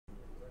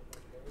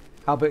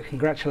Albert,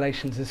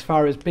 congratulations. As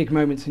far as big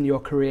moments in your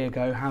career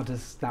go, how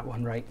does that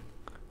one rate?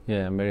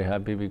 Yeah, I'm very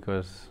happy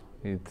because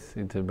it's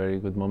a very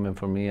good moment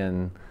for me,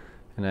 and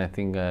I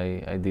think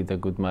I did a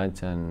good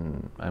match,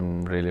 and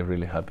I'm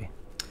really happy.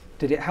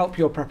 Did it help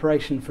your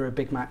preparation for a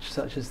big match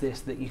such as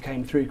this that you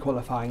came through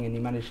qualifying and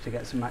you managed to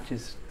get some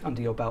matches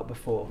under your belt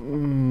before?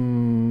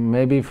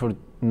 Maybe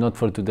not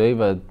for today,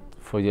 but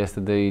for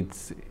yesterday,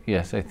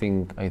 yes. I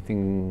think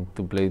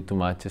to play 2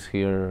 matches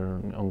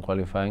here on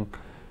qualifying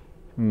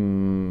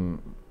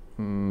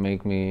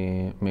make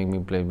me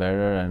play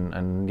better,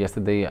 and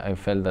yesterday I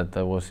felt that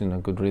I was in a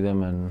good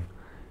rhythm,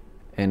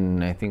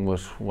 and I think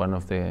was one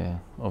of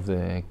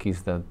the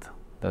keys that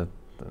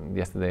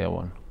yesterday I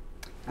won.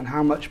 And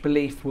how much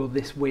belief will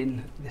this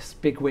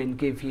big win,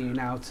 give you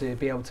now to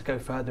be able to go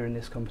further in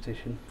this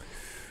competition?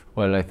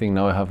 Well, I think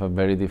now I have a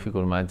very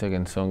difficult match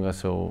against Tsonga,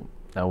 so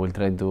I will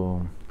try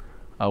to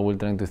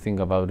think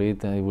about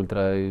it. I will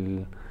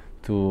try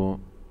to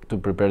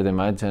prepare the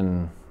match,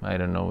 and I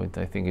don't know.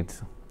 I think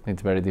it's a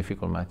very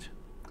difficult match.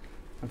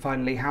 And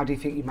finally, how do you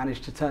think you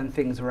managed to turn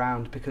things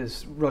around?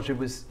 Because Roger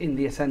was in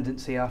the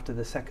ascendancy after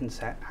the second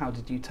set. How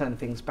did you turn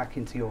things back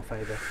into your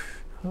favour?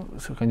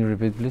 So can you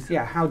repeat, please?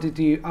 Yeah, how did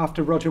you,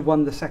 after Roger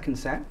won the second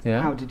set,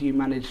 yeah, how did you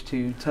manage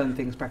to turn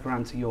things back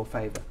around to your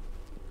favour?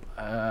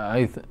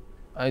 I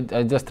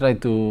just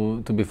tried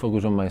to be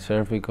focused on my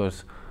serve,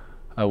 because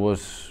I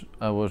was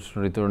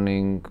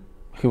returning.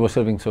 He was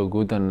serving so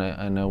good, and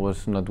I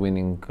was not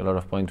winning a lot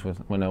of points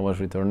when I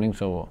was returning.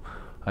 So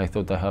I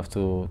thought I have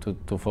to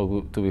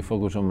be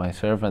focused on my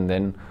serve, and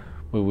then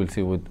we will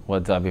see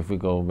what's up if we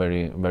go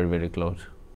very close.